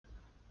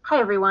Hi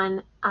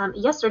everyone.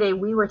 Yesterday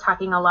we were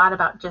talking a lot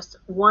about just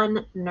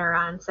one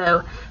neuron,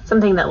 so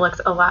something that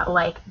looks a lot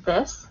like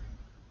this.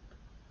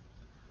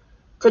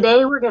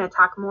 Today we're going to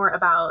talk more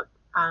about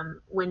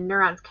when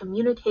neurons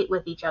communicate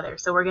with each other.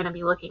 So we're going to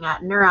be looking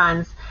at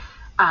neurons,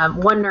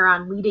 one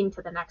neuron leading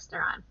to the next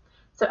neuron.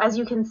 So as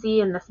you can see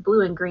in this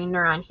blue and green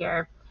neuron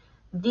here,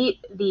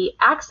 the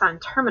axon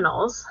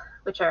terminals,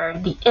 which are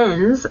the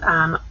ends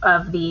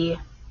of the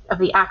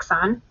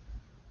axon,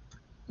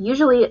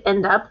 usually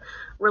end up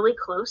really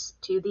close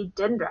to the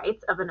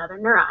dendrites of another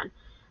neuron.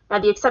 Now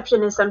the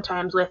exception is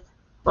sometimes with,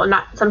 well,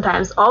 not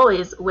sometimes,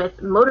 always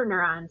with motor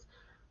neurons,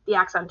 the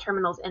axon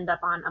terminals end up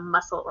on a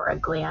muscle or a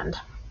gland.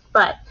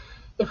 But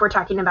if we're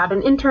talking about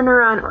an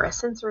interneuron or a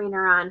sensory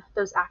neuron,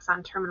 those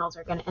axon terminals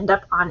are going to end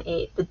up on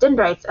the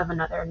dendrites of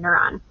another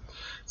neuron.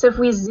 So if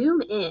we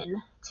zoom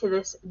in to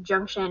this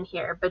junction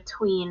here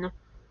between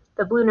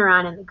the blue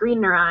neuron and the green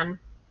neuron,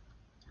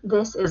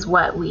 this is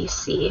what we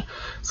see.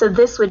 So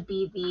this would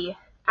be the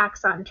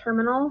axon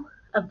terminal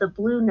of the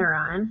blue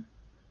neuron,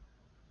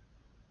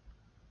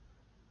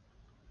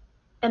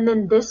 and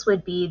then this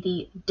would be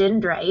the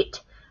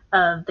dendrite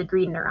of the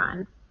green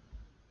neuron.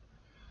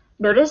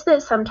 Notice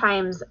that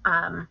sometimes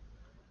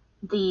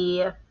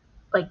the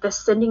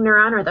sending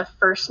neuron or the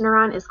first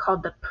neuron is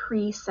called the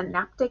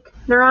presynaptic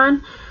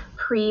neuron.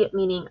 Pre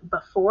meaning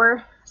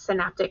before,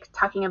 synaptic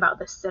talking about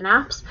the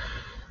synapse.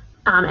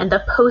 And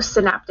the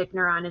postsynaptic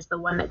neuron is the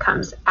one that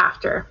comes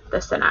after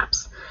the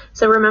synapse.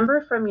 So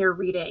remember from your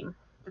reading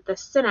that the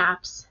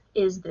synapse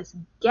is this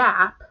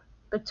gap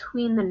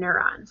between the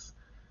neurons.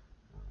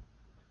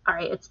 All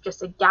right, it's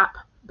just a gap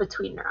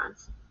between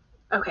neurons.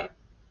 Okay,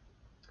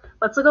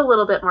 let's look a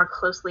little bit more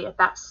closely at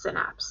that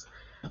synapse.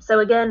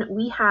 So again,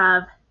 we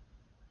have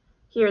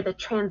here the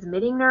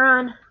transmitting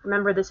neuron.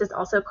 Remember, this is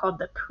also called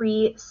the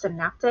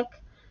presynaptic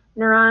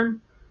neuron.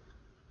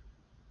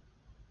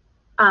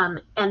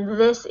 And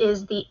this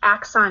is the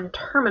axon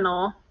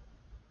terminal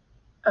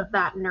of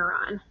that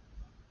neuron.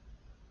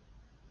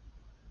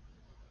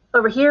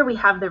 Over here we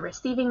have the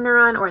receiving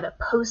neuron or the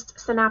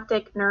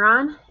postsynaptic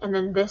neuron, and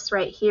then this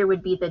right here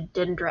would be the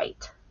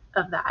dendrite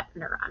of that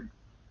neuron.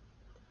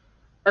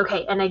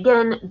 Okay, and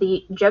again,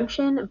 the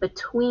junction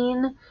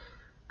between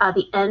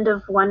the end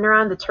of one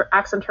neuron, the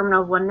axon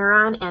terminal of one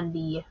neuron, and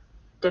the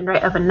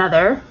dendrite of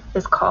another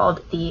is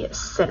called the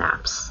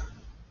synapse.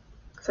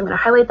 So I'm going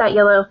to highlight that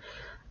yellow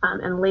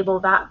and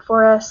label that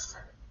for us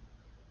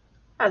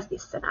as the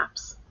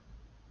synapse.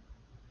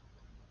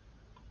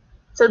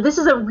 So this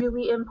is a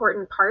really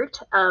important part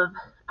of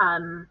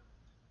the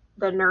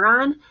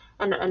neuron,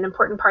 and an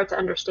important part to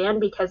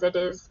understand because it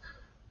is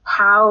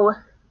how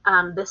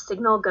the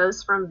signal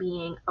goes from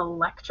being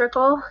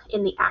electrical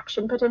in the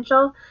action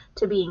potential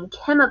to being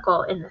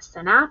chemical in the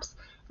synapse,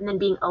 and then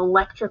being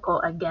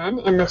electrical again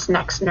in this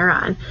next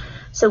neuron.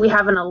 So we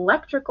have an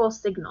electrical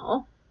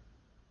signal,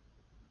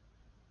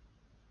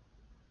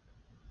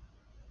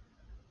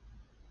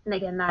 and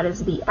again, that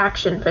is the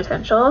action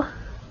potential.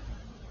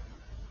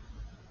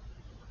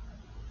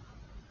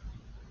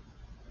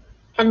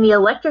 And the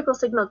electrical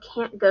signal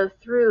can't go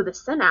through the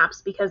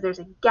synapse because there's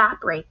a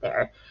gap right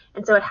there.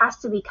 And so it has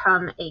to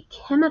become a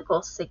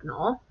chemical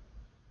signal,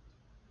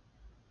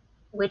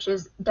 which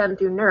is done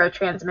through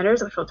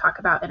neurotransmitters, which we'll talk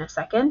about in a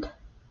second.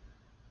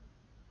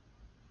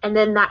 And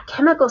then that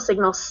chemical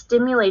signal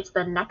stimulates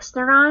the next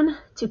neuron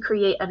to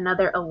create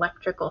another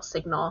electrical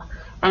signal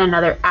and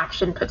another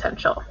action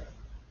potential.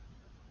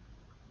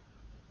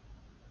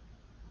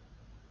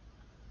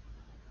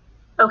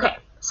 Okay,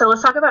 so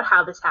let's talk about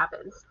how this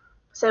happens.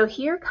 So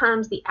here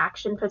comes the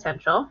action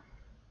potential,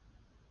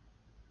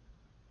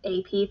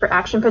 AP for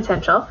action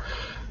potential.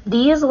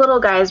 These little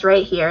guys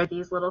right here,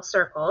 these little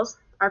circles,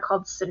 are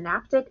called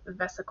synaptic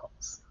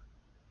vesicles.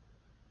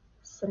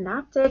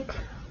 Synaptic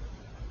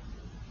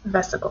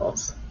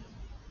vesicles.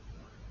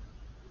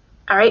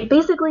 All right,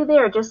 basically they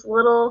are just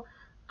little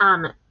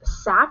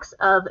sacs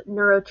of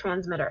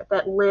neurotransmitter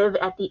that live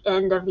at the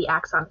end of the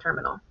axon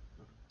terminal.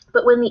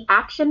 But when the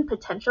action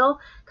potential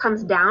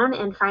comes down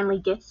and finally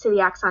gets to the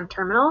axon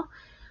terminal,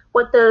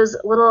 what those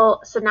little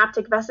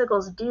synaptic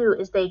vesicles do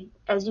is they,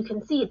 as you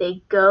can see,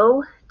 they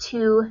go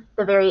to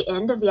the very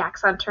end of the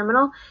axon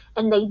terminal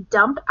and they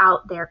dump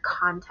out their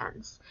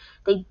contents.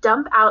 They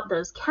dump out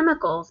those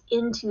chemicals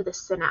into the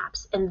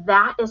synapse, and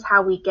that is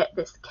how we get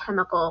this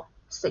chemical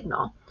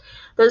signal.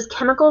 Those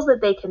chemicals that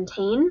they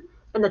contain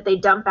and that they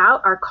dump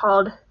out are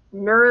called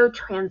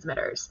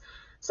neurotransmitters.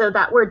 So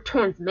that word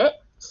transmit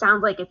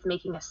sounds like it's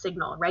making a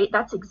signal, right?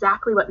 That's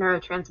exactly what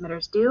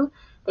neurotransmitters do.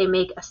 They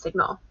make a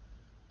signal.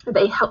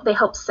 They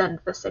help send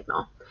the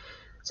signal.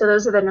 So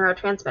those are the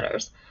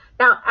neurotransmitters.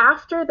 Now,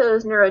 after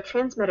those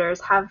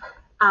neurotransmitters have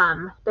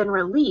been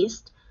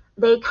released,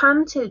 they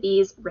come to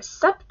these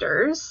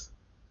receptors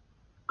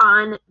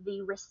on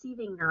the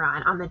receiving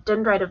neuron, on the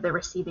dendrite of the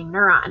receiving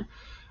neuron.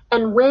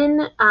 And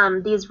when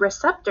these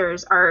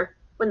receptors are,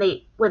 when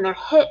they're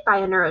hit by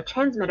a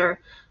neurotransmitter,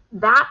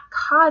 that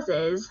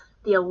causes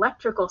the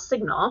electrical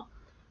signal.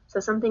 So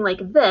something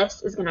like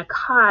this is going to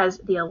cause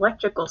the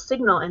electrical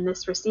signal in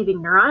this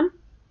receiving neuron.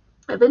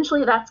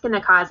 Eventually that's going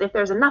to cause, if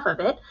there's enough of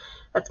it,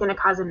 that's going to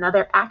cause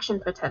another action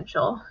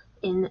potential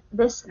in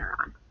this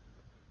neuron.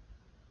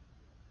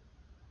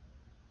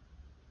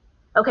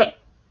 Okay,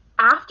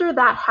 after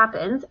that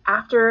happens,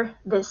 after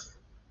this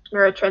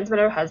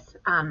neurotransmitter has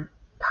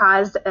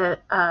caused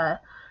the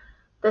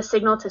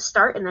signal to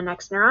start in the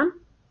next neuron,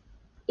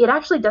 it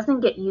actually doesn't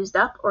get used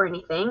up or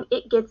anything.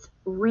 It gets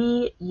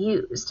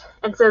reused.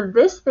 And so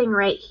this thing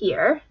right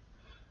here,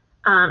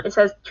 it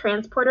says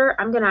transporter.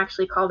 I'm going to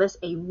actually call this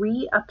a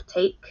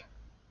reuptake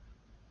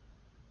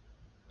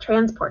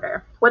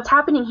transporter. What's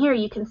happening here,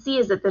 you can see,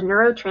 is that the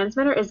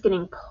neurotransmitter is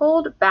getting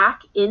pulled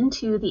back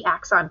into the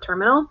axon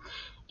terminal,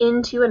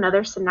 into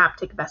another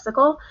synaptic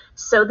vesicle,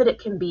 so that it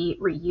can be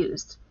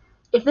reused.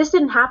 If this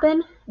didn't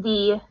happen,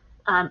 the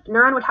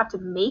neuron would have to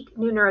make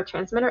new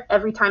neurotransmitter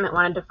every time it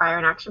wanted to fire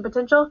an action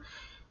potential,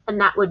 and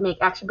that would make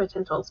action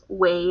potentials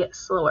way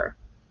slower.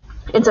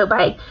 And so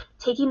by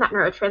taking that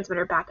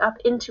neurotransmitter back up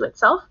into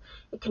itself,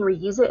 it can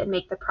reuse it and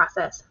make the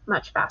process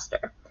much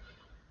faster.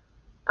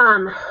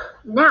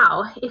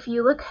 Now, if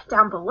you look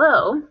down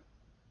below,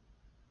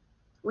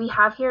 we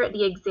have here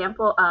the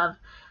example of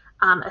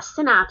a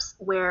synapse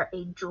where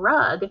a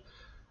drug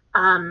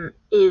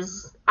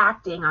is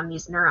acting on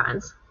these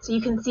neurons. So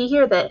you can see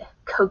here that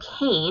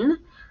cocaine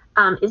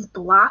is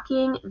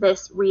blocking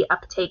this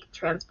reuptake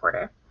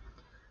transporter.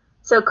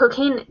 So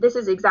cocaine, this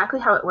is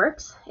exactly how it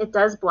works. It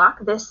does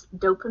block this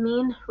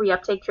dopamine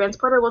reuptake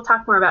transporter. We'll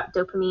talk more about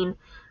dopamine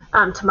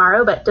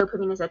tomorrow, but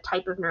dopamine is a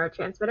type of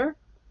neurotransmitter.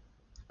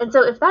 And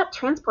so if that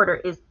transporter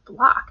is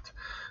blocked,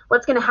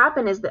 what's going to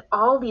happen is that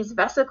all these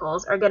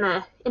vesicles are going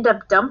to end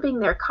up dumping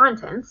their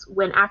contents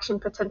when action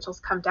potentials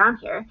come down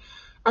here.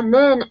 And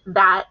then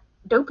that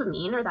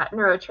dopamine, or that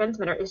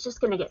neurotransmitter, is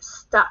just going to get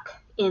stuck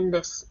in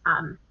this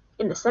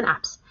in the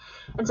synapse.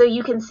 And so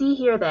you can see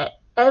here that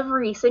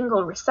every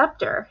single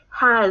receptor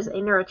has a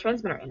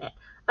neurotransmitter in it.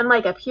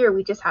 Unlike up here,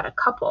 we just had a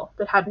couple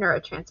that had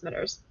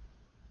neurotransmitters.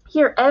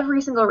 Here,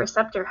 every single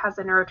receptor has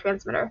a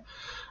neurotransmitter.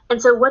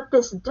 And so what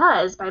this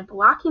does by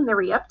blocking the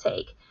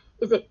reuptake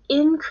is it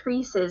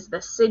increases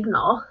the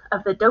signal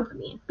of the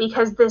dopamine,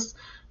 because this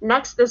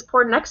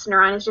poor next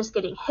neuron is just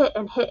getting hit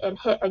and hit and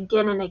hit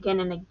again and again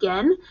and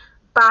again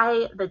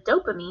by the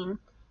dopamine,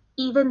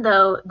 even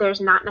though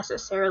there's not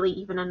necessarily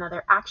even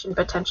another action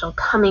potential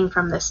coming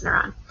from this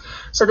neuron.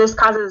 So this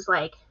causes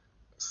like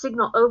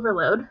signal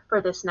overload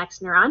for this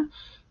next neuron.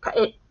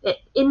 It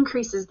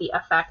increases the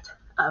effect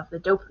of the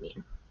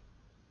dopamine.